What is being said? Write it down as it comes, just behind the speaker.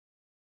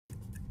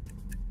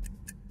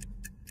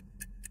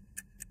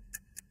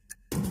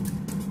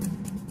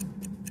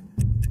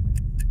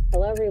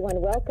Hello, everyone.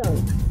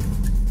 Welcome.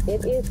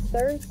 It is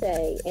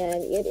Thursday,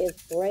 and it is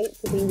great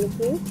to be with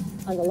you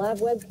on the live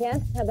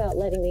webcast. How about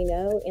letting me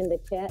know in the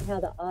chat how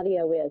the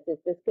audio is? Is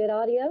this good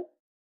audio?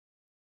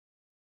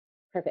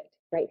 Perfect.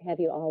 Great to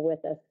have you all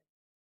with us.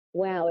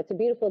 Wow, it's a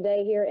beautiful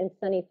day here in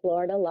sunny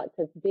Florida. Lots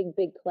of big,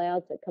 big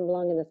clouds that come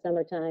along in the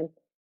summertime.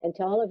 And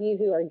to all of you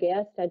who are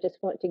guests, I just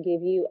want to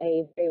give you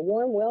a very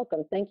warm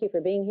welcome. Thank you for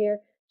being here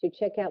to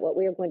check out what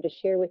we are going to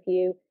share with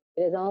you.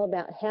 It is all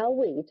about how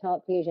we,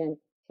 Talk Fusion,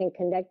 can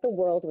connect the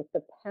world with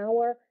the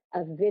power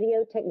of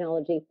video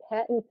technology,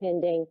 patent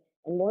pending,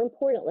 and more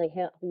importantly,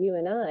 how you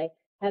and I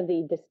have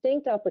the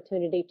distinct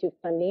opportunity to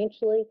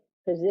financially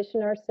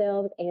position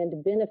ourselves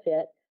and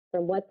benefit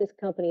from what this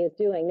company is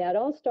doing. Now, it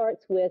all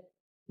starts with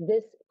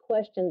this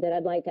question that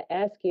I'd like to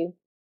ask you,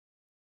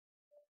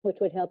 which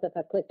would help if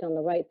I clicked on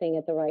the right thing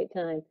at the right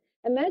time.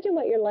 Imagine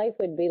what your life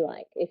would be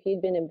like if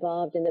you'd been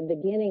involved in the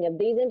beginning of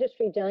these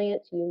industry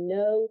giants. You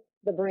know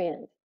the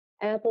brands: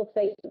 Apple,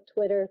 Facebook,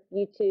 Twitter,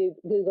 YouTube,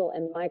 Google,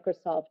 and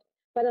Microsoft.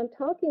 But I'm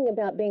talking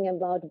about being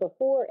involved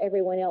before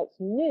everyone else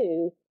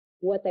knew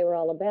what they were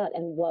all about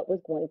and what was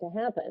going to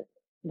happen.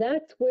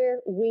 That's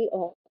where we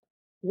are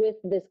with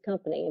this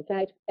company. In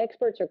fact,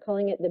 experts are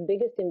calling it the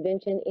biggest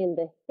invention in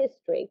the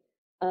history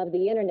of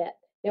the internet.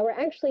 Now, we're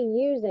actually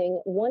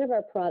using one of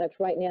our products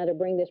right now to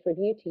bring this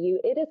review to you.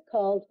 It is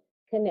called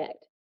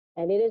Connect,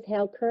 and it is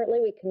how currently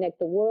we connect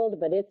the world,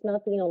 but it's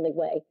not the only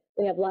way.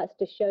 We have lots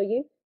to show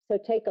you, so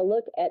take a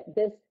look at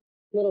this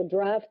little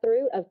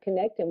drive-through of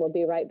Connect, and we'll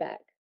be right back.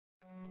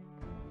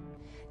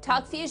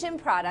 Talk Fusion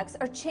products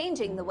are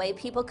changing the way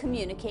people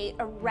communicate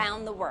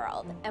around the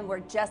world, and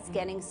we're just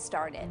getting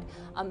started.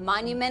 A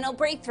monumental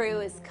breakthrough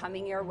is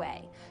coming your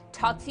way.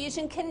 Talk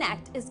Fusion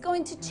Connect is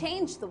going to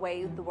change the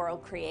way the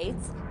world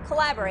creates,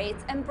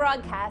 collaborates, and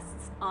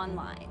broadcasts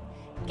online.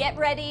 Get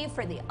ready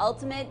for the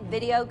ultimate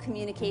video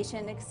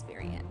communication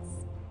experience.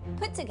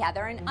 Put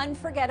together an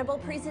unforgettable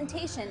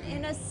presentation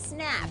in a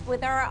snap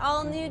with our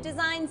all-new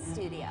design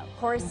studio.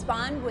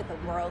 Correspond with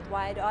a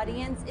worldwide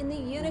audience in the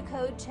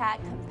Unicode chat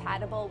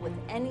compatible with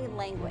any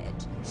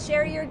language.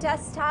 Share your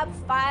desktop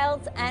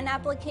files and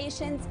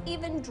applications,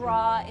 even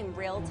draw in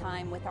real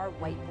time with our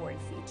whiteboard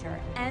feature,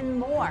 and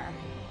more.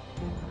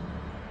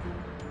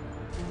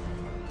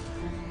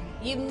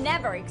 You've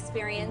never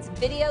experienced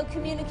video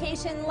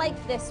communication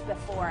like this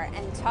before,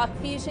 and Talk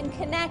Fusion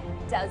Connect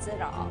does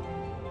it all.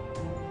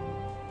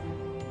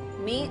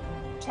 Meet,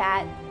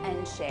 chat,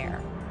 and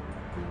share.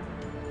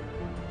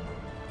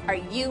 Are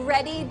you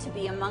ready to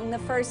be among the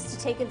first to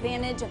take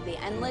advantage of the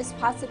endless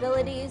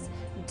possibilities?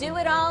 Do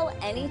it all,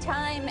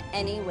 anytime,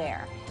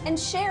 anywhere. And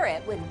share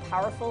it with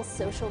powerful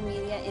social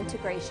media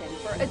integration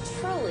for a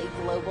truly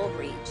global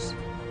reach.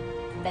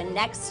 The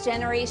next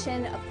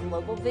generation of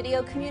global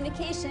video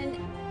communication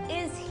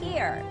is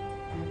here.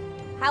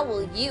 How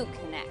will you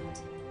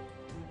connect?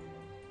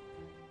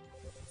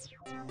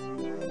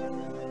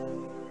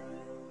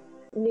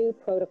 New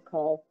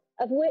protocol,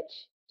 of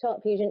which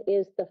Talk Fusion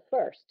is the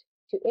first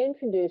to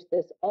introduce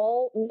this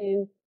all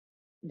new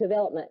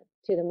development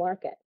to the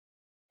market.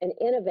 An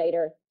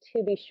innovator,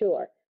 to be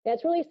sure. Now,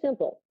 it's really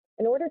simple.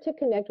 In order to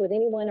connect with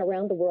anyone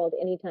around the world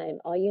anytime,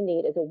 all you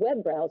need is a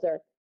web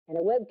browser and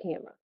a web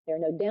camera. There are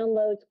no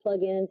downloads,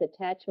 plugins,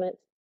 attachments,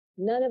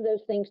 none of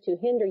those things to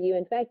hinder you.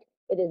 In fact,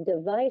 it is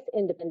device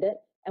independent,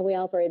 and we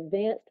offer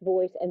advanced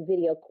voice and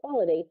video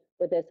quality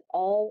with this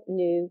all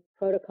new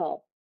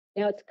protocol.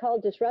 Now, it's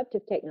called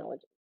disruptive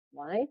technology.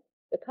 Why?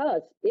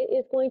 Because it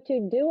is going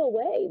to do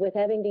away with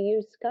having to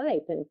use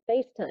Skype and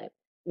FaceTime,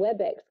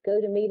 WebEx,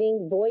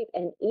 GoToMeeting, VoIP,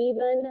 and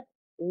even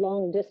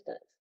long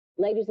distance.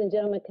 Ladies and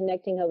gentlemen,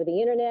 connecting over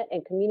the internet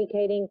and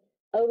communicating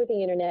over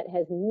the internet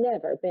has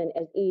never been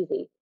as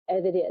easy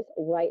as it is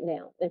right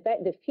now. In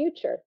fact, the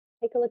future,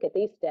 take a look at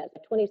these stats.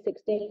 By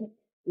 2016,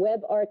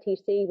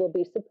 WebRTC will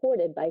be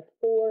supported by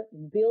 4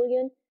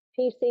 billion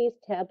PCs,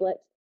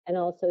 tablets, and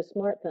also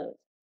smartphones.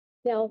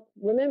 Now,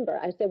 remember,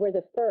 I said we're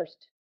the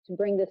first to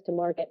bring this to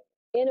market.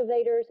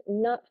 Innovators,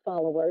 not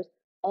followers,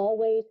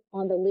 always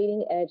on the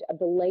leading edge of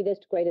the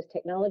latest, greatest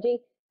technology.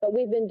 But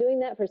we've been doing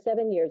that for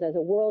 7 years as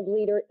a world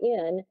leader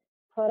in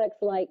products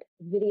like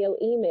video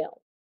email,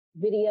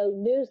 video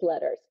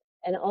newsletters,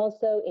 and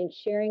also in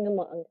sharing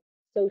among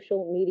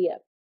social media.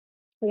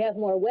 We have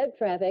more web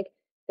traffic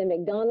than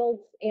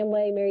McDonald's,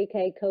 Amway, Mary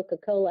Kay,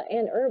 Coca-Cola,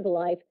 and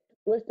Herbalife.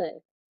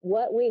 Listen,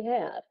 what we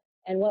have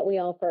and what we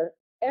offer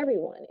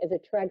everyone is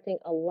attracting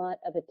a lot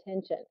of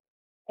attention.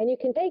 And you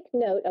can take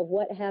note of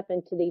what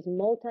happened to these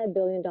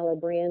multi-billion-dollar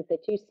brands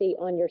that you see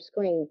on your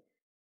screen.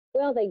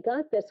 Well, they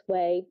got this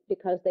way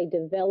because they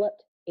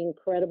developed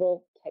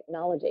incredible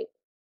technology.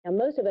 Now,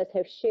 most of us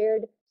have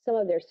shared some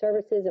of their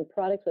services and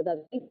products with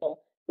other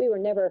people. We were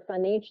never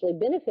financially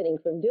benefiting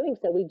from doing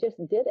so. We just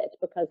did it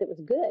because it was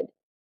good.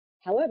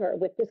 However,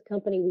 with this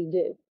company, we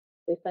do.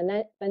 We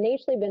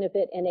financially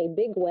benefit in a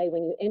big way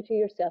when you enter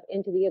yourself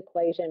into the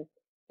equation.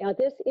 Now,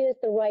 this is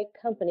the right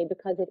company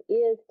because it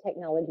is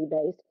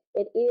technology-based.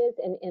 It is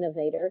an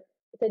innovator.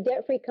 It's a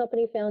debt-free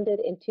company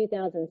founded in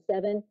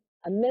 2007,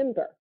 a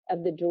member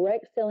of the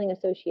Direct Selling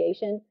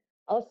Association.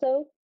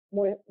 Also,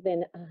 more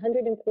than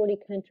 140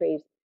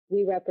 countries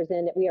we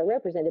are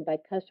represented by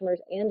customers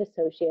and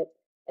associates.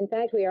 In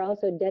fact, we are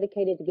also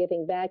dedicated to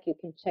giving back. You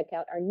can check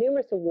out our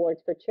numerous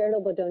awards for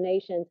charitable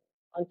donations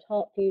on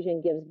Talk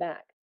Fusion Gives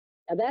Back.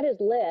 Now, that is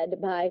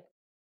led by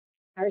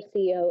our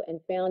CEO and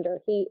founder.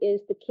 He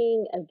is the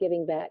king of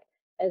giving back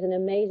as an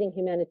amazing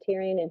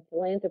humanitarian and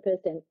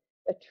philanthropist and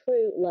a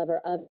true lover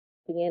of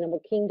the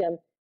animal kingdom.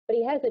 But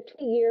he has a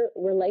 2-year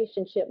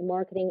relationship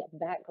marketing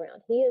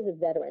background. He is a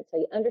veteran, so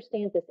he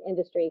understands this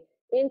industry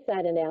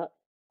inside and out.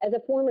 As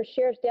a former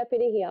sheriff's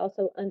deputy, he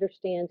also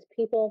understands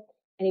people,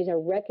 and he's a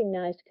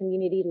recognized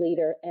community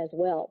leader as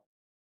well.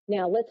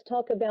 Now, let's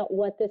talk about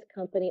what this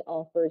company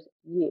offers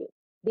you.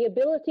 The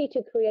ability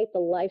to create the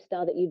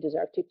lifestyle that you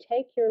deserve, to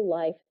take your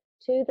life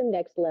to the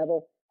next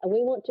level, and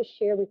we want to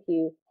share with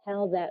you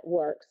how that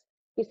works.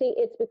 You see,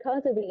 it's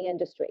because of the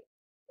industry.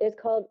 It's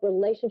called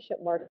relationship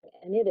marketing,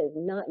 and it is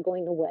not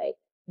going away.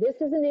 This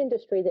is an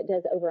industry that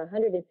does over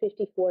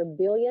 154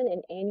 billion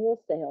in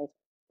annual sales,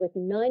 with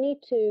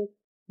 92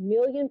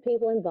 million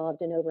people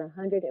involved in over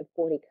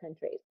 140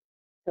 countries.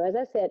 So as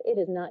I said, it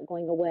is not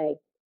going away,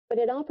 but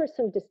it offers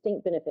some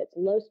distinct benefits: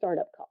 low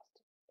startup cost.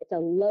 It's a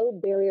low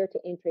barrier to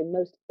entry.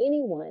 Most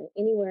anyone,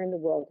 anywhere in the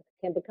world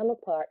can become a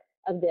part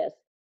of this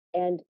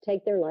and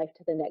take their life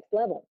to the next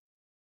level.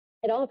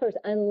 It offers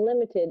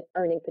unlimited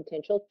earning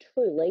potential,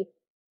 truly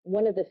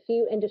one of the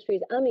few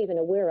industries I'm even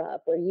aware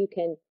of where you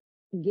can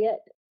get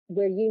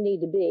where you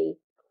need to be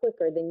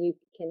quicker than you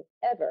can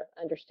ever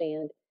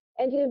understand.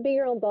 And you can be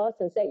your own boss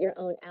and set your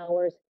own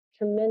hours.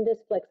 Tremendous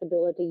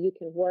flexibility. You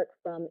can work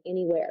from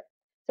anywhere.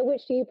 So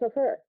which do you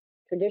prefer?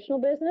 Traditional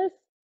business?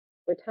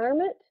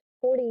 Retirement?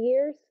 40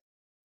 years?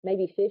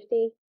 Maybe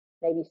 50?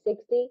 Maybe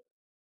 60?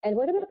 And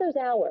what about those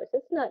hours?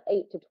 It's not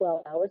 8 to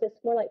 12 hours.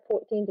 It's more like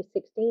 14 to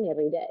 16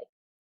 every day.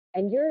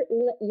 And your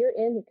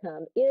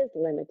income is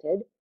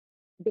limited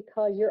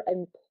because your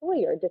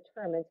employer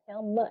determines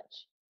how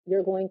much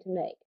you're going to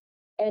make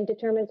and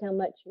determines how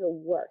much you're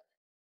worth.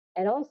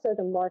 And also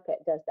the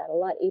market does that a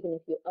lot, even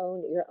if you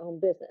own your own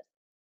business.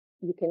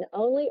 You can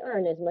only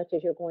earn as much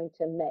as you're going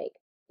to make.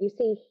 You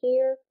see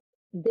here,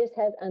 this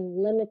has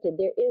unlimited.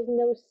 There is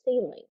no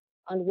ceiling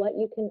on what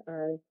you can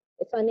earn.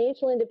 It's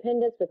financial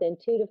independence within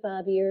 2 to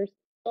 5 years,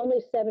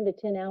 only 7 to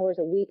 10 hours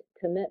a week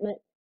commitment,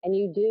 and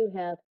you do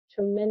have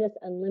tremendous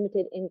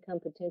unlimited income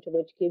potential,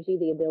 which gives you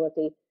the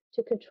ability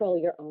to control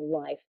your own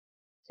life.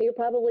 So you're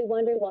probably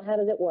wondering, well, how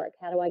does it work?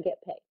 How do I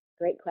get paid?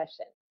 Great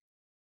question.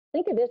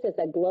 Think of this as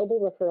a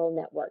global referral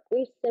network.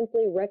 We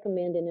simply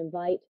recommend and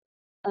invite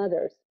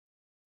others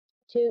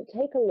to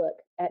take a look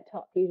at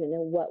Talk Fusion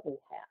and what we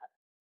have,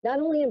 not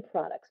only in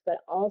products, but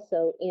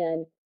also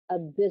in a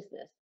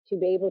business to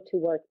be able to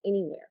work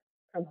anywhere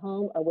from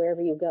home or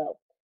wherever you go.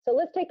 So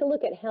let's take a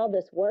look at how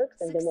this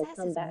works, and then we'll come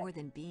back. Success is more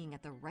than being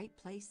at the right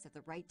place at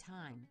the right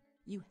time.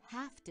 You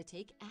have to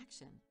take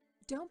action.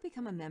 Don't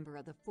become a member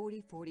of the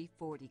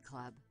 40-40-40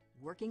 Club,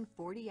 working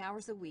 40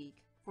 hours a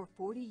week for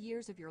 40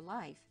 years of your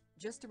life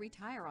just to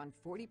retire on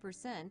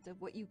 40%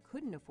 of what you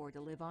couldn't afford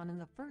to live on in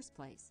the first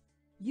place.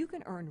 You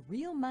can earn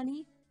real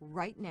money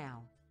right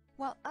now.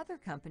 While other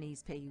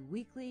companies pay you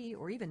weekly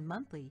or even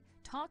monthly,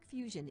 Talk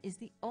Fusion is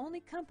the only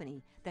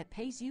company that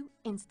pays you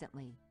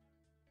instantly.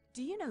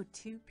 Do you know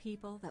 2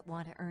 people that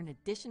want to earn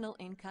additional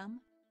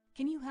income?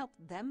 Can you help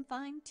them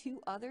find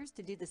 2 others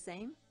to do the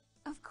same?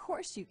 Of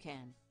course you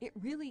can. It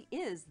really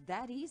is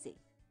that easy.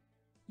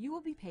 You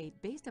will be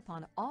paid based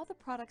upon all the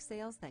product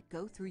sales that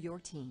go through your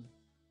team.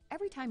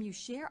 Every time you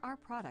share our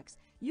products,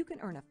 you can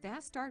earn a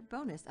Fast Start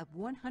bonus of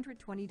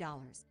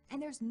 $120,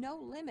 and there's no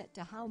limit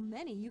to how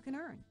many you can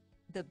earn.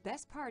 The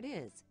best part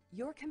is,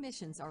 your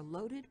commissions are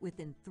loaded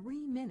within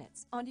 3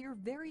 minutes onto your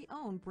very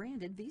own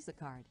branded Visa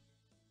card.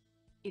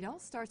 It all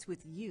starts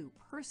with you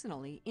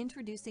personally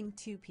introducing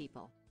 2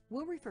 people.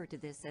 We'll refer to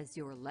this as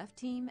your left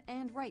team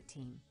and right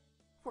team.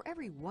 For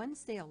every 1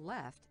 sale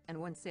left and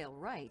 1 sale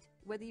right,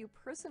 whether you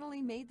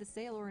personally made the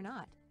sale or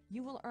not,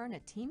 you will earn a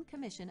team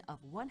commission of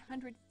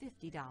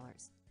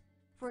 $150.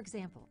 For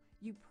example,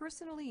 you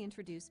personally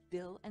introduce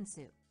Bill and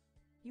Sue.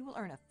 You will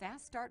earn a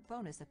Fast Start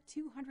bonus of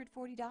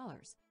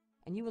 $240,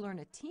 and you will earn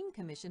a team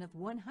commission of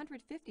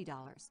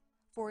 $150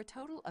 for a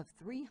total of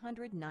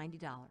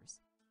 $390.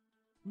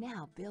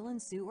 Now Bill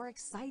and Sue are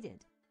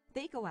excited.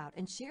 They go out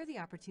and share the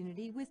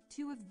opportunity with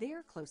 2 of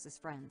their closest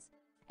friends,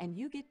 and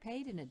you get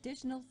paid an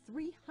additional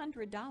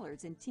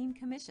 $300 in team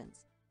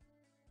commissions.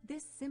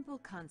 This simple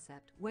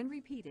concept, when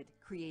repeated,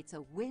 creates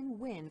a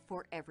win-win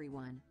for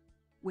everyone.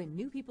 When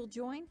new people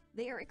join,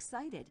 they are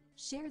excited,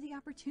 share the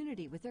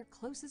opportunity with their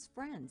closest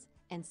friends,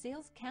 and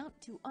sales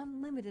count to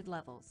unlimited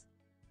levels.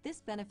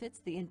 This benefits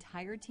the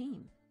entire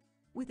team.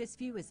 With as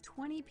few as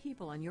 20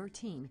 people on your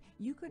team,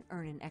 you can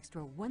earn an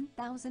extra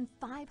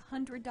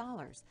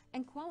 $1,500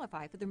 and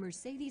qualify for the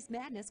Mercedes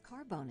Madness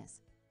car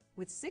bonus.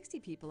 With 60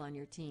 people on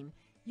your team,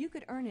 you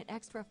could earn an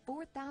extra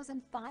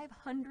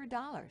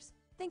 $4,500.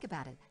 Think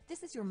about it.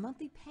 This is your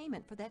monthly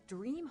payment for that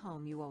dream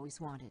home you always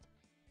wanted.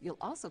 You'll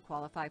also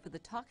qualify for the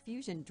Talk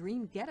Fusion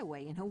Dream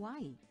Getaway in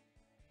Hawaii.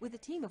 With a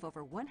team of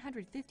over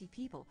 150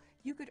 people,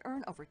 you could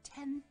earn over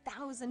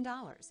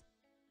 $10,000.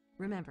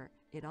 Remember,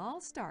 it all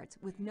starts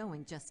with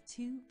knowing just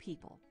 2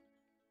 people.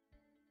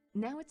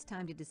 Now it's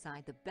time to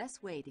decide the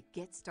best way to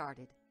get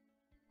started.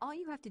 All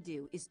you have to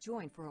do is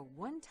join for a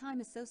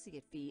one-time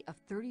associate fee of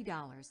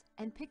 $30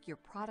 and pick your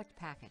product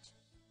package.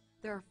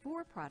 There are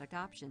 4 product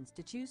options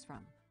to choose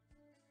from.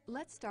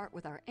 Let's start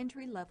with our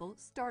entry-level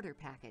starter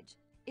package.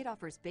 It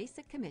offers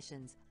basic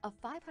commissions, a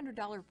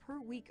 $500 per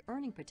week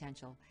earning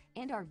potential,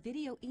 and our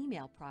video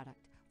email product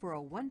for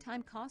a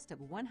one-time cost of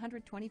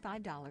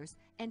 $125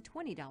 and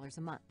 $20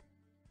 a month.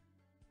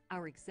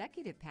 Our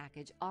executive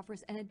package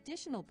offers an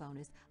additional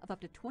bonus of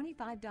up to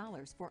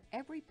 $25 for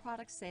every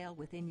product sale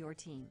within your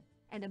team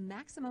and a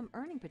maximum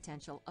earning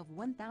potential of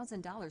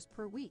 $1,000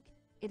 per week.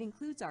 It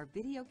includes our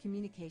video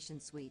communication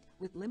suite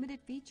with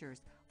limited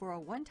features for a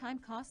one-time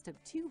cost of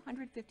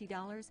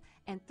 $250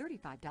 and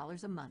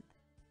 $35 a month.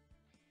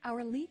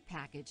 Our Elite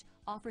package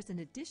offers an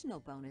additional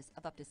bonus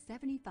of up to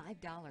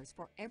 $75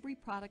 for every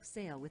product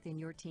sale within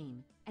your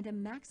team and a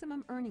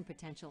maximum earning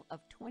potential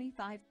of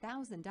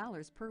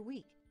 $25,000 per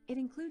week. It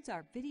includes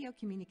our video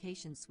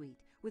communication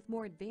suite with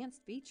more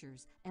advanced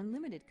features and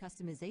limited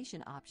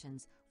customization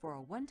options for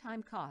a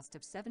one-time cost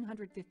of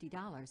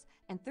 $750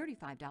 and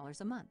 $35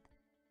 a month.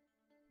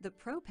 The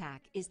Pro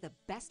Pack is the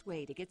best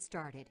way to get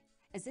started,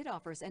 as it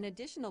offers an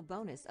additional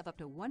bonus of up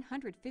to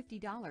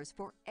 $150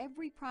 for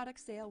every product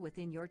sale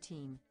within your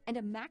team and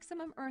a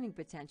maximum earning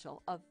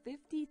potential of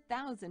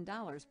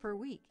 $50,000 per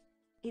week.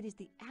 It is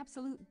the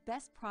absolute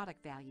best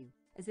product value,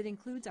 as it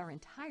includes our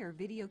entire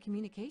video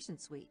communication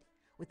suite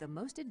with the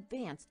most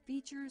advanced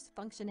features,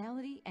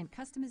 functionality, and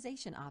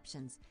customization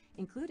options,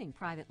 including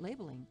private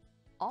labeling,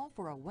 all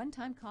for a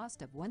one-time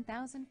cost of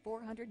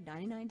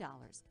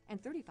 $1,499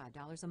 and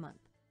 $35 a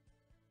month.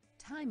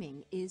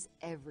 Timing is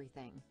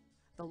everything.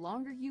 The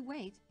longer you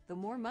wait, the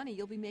more money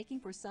you'll be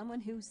making for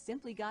someone who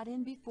simply got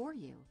in before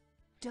you.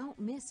 Don't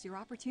miss your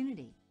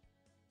opportunity.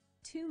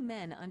 2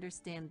 men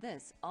understand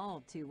this all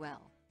too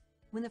well.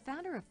 When the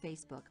founder of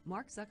Facebook,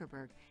 Mark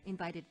Zuckerberg,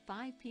 invited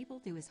 5 people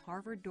to his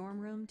Harvard dorm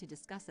room to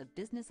discuss a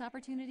business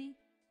opportunity,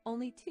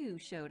 only 2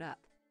 showed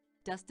up.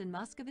 Dustin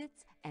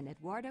Moskovitz and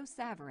Eduardo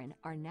Saverin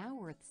are now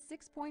worth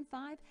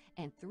 $6.5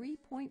 and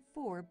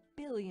 $3.4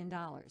 billion.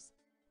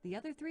 The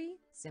other 3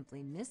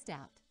 simply missed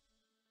out.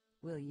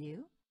 Will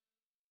you?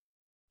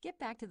 Get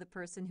back to the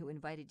person who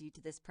invited you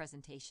to this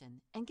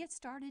presentation and get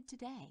started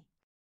today.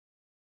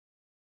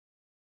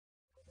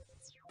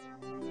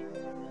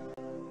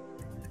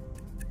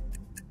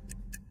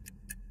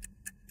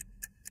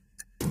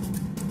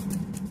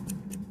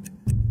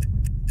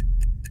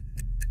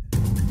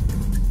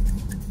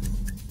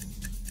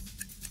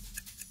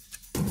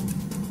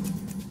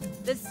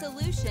 The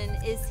solution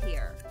is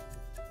here.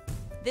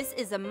 This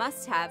is a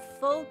must-have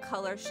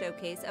full-color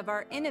showcase of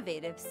our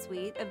innovative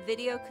suite of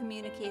video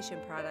communication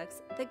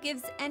products that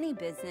gives any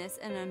business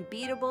an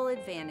unbeatable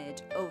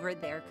advantage over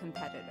their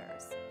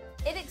competitors.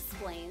 It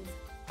explains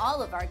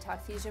all of our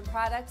TalkFusion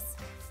products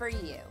for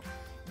you.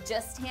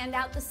 Just hand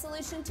out the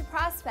solution to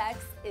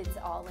prospects, it's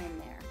all in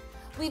there.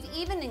 We've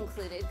even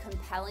included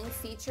compelling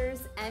features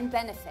and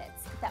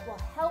benefits that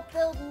will help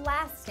build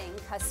lasting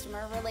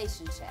customer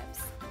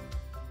relationships.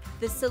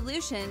 The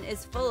solution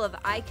is full of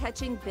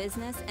eye-catching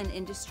business and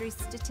industry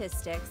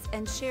statistics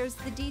and shares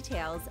the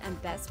details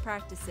and best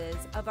practices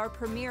of our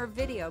premier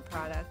video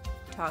product,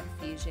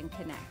 TalkFusion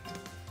Connect.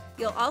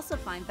 You'll also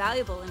find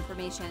valuable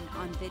information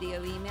on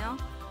video email,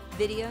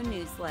 video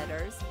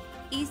newsletters,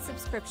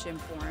 e-subscription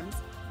forms,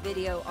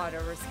 video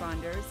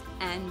autoresponders,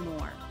 and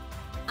more.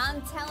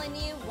 I'm telling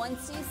you,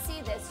 once you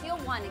see this, you'll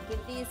want to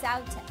give these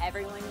out to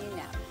everyone you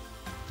know.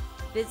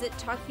 Visit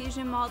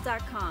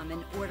TalkFusionMall.com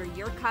and order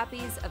your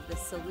copies of the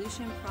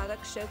Solution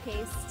Product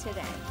Showcase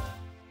today.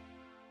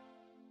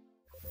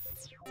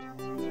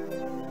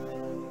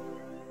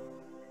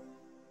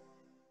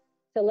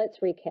 So let's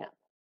recap.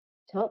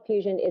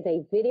 TalkFusion is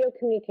a video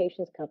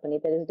communications company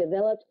that has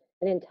developed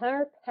an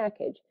entire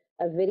package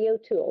of video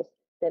tools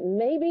that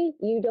maybe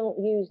you don't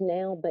use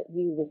now, but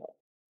you will.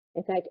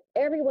 In fact,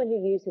 everyone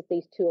who uses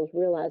these tools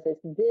realizes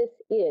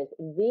this is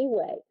the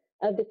way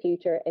of the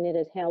future, and it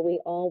is how we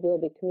all will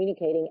be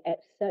communicating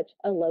at such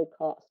a low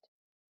cost.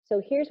 So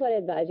here's what I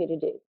advise you to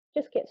do.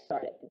 Just get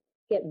started.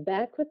 Get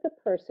back with the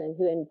person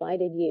who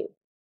invited you,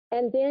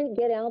 and then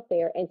get out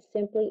there and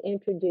simply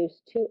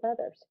introduce 2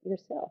 others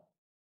yourself.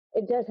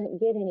 It doesn't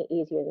get any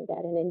easier than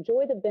that, and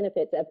enjoy the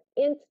benefits of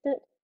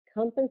instant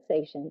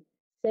compensation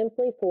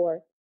simply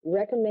for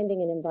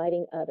recommending and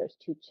inviting others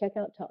to check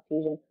out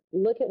TalkFusion,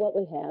 look at what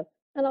we have,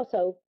 and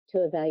also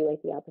to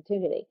evaluate the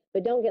opportunity.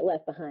 But don't get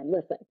left behind.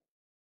 Listen.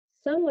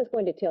 Someone's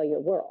going to tell your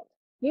world.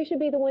 You should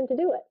be the one to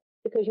do it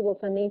because you will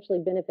financially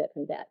benefit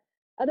from that.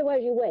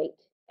 Otherwise, you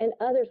wait, and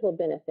others will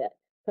benefit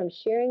from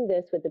sharing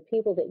this with the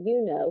people that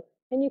you know,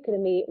 and you can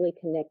immediately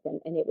connect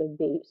them, and it would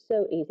be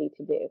so easy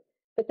to do.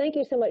 But thank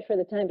you so much for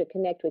the time to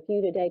connect with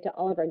you today, to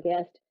all of our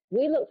guests.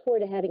 We look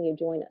forward to having you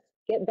join us.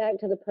 Get back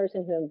to the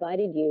person who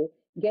invited you,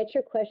 get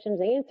your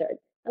questions answered,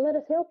 and let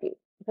us help you,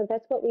 because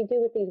that's what we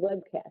do with these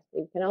webcasts.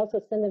 You can also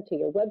send them to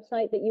your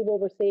website that you will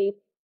receive.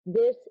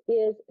 This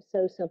is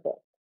so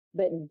simple,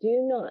 but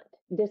do not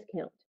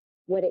discount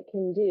what it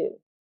can do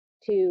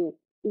to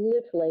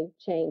literally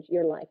change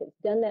your life. It's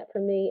done that for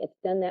me. It's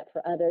done that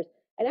for others.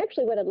 And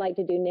actually what I'd like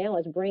to do now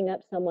is bring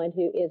up someone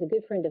who is a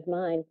good friend of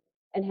mine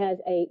and has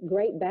a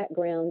great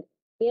background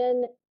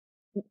in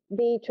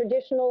the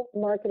traditional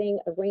marketing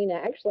arena.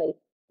 Actually,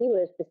 he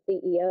was the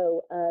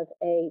CEO of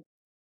a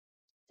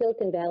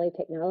Silicon Valley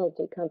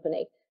technology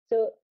company.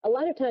 So a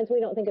lot of times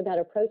we don't think about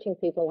approaching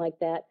people like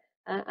that.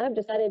 I've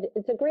decided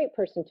it's a great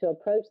person to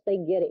approach. They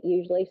get it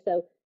usually.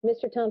 So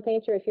Mr. Tom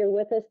Fancher, if you're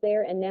with us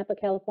there in Napa,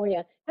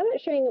 California, how about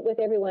sharing it with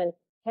everyone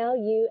how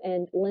you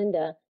and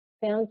Linda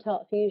found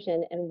Talk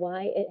Fusion and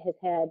why it has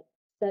had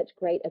such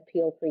great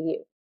appeal for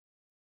you?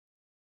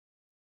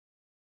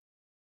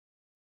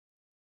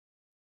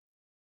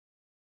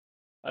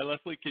 Hi,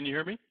 Leslie. Can you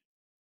hear me?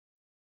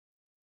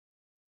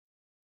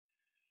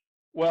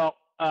 Well,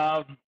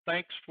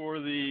 thanks for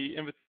the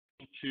invitation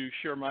to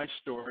share my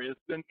story. It's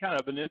been kind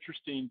of an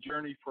interesting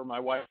journey for my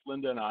wife,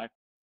 Linda, and I.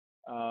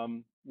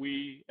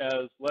 We,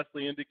 as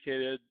Leslie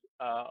indicated,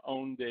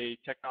 owned a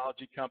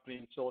technology company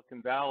in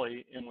Silicon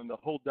Valley, and when the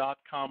whole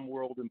dot-com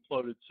world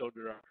imploded, so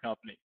did our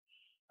company.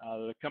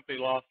 The company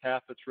lost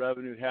half its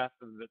revenue, half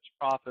of its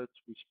profits.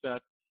 We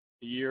spent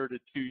a year to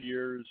 2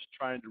 years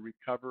trying to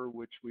recover,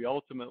 which we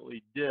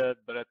ultimately did,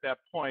 but at that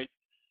point,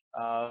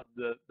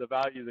 the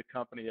value of the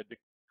company had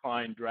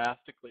declined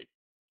drastically.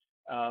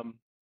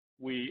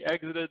 We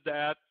exited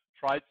that,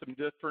 tried some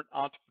different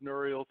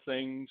entrepreneurial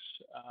things,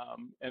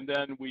 and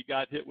then we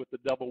got hit with the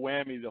double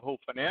whammy. The whole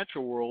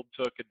financial world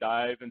took a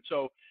dive, and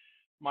so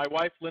my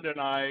wife Linda and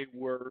I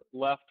were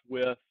left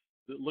with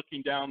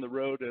looking down the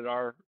road at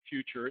our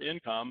future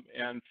income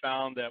and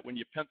found that when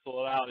you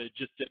pencil it out, it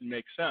just didn't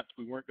make sense.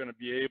 We weren't going to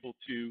be able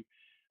to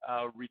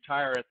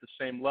retire at the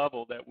same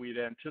level that we'd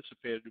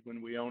anticipated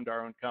when we owned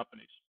our own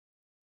companies.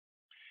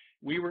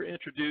 We were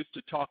introduced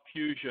to Talk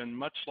Fusion,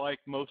 much like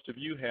most of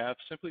you have,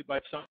 simply by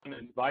someone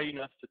inviting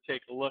us to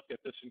take a look at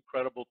this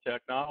incredible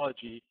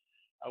technology.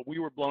 We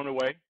were blown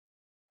away.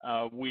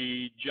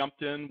 We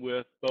jumped in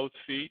with both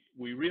feet.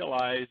 We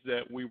realized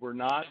that we were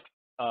not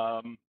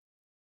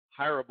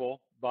hireable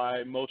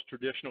by most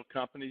traditional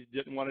companies,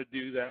 didn't want to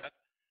do that.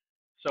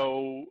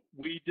 So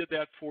we did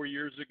that 4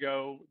 years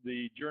ago.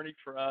 The journey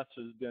for us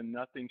has been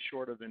nothing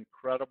short of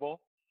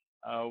incredible.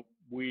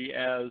 We,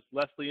 as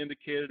Leslie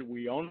indicated,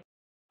 we own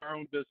our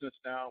own business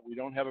now. We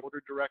don't have a board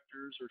of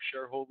directors or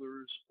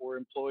shareholders or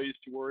employees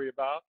to worry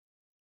about.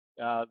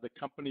 The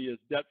company is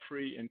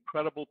debt-free,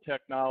 incredible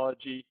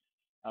technology.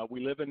 We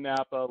live in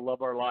Napa,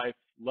 love our life,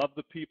 love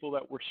the people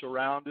that we're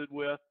surrounded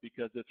with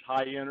because it's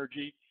high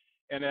energy.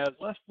 And as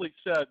Leslie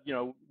said, you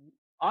know,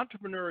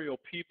 entrepreneurial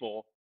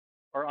people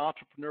are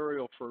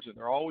entrepreneurial first, and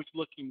they're always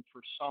looking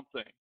for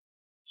something.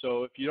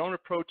 So if you don't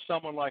approach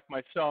someone like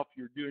myself,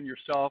 you're doing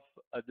yourself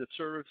a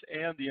disservice,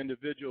 and the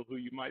individual who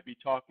you might be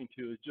talking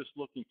to is just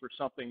looking for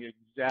something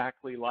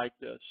exactly like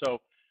this. So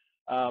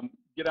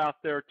get out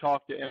there,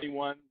 talk to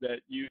anyone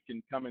that you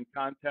can come in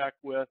contact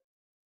with,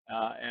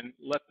 and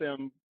let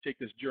them take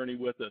this journey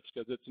with us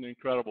because it's an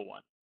incredible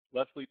one.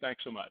 Leslie,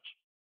 thanks so much.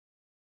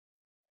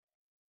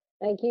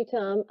 Thank you,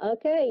 Tom.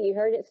 Okay, you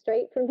heard it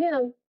straight from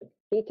him.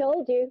 He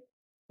told you.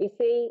 You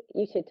see,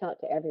 you should talk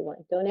to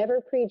everyone. Don't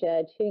ever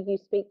prejudge who you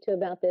speak to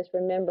about this.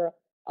 Remember,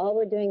 all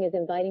we're doing is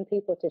inviting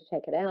people to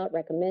check it out,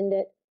 recommend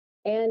it,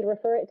 and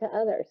refer it to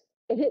others.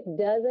 It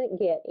doesn't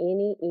get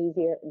any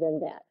easier than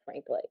that,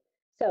 frankly.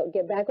 So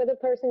get back with the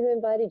person who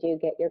invited you,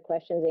 get your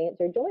questions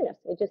answered, join us.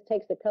 It just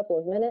takes a couple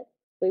of minutes.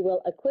 We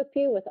will equip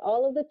you with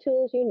all of the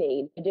tools you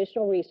need,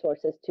 additional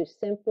resources to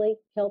simply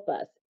help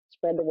us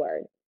spread the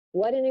word.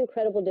 What an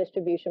incredible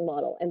distribution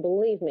model. And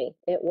believe me,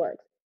 it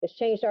works. It's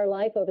changed our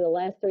life over the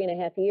last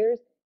 3.5 years,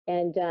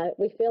 and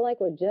we feel like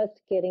we're just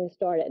getting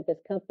started.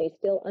 This company is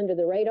still under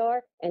the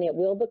radar, and it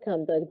will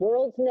become the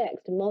world's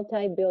next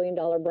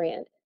multi-billion-dollar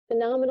brand.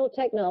 Phenomenal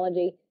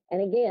technology, and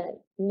again,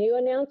 new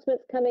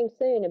announcements coming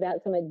soon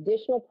about some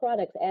additional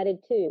products added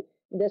to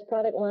this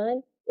product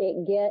line.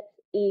 It gets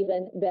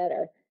even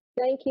better.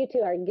 Thank you to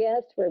our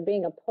guests for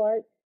being a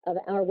part of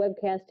our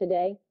webcast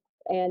today,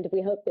 and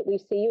we hope that we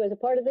see you as a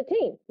part of the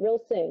team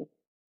real soon.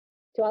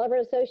 To all of our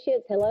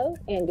associates, hello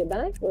and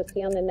goodbye. We'll see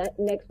you on the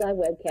next live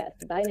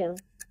webcast. Bye now.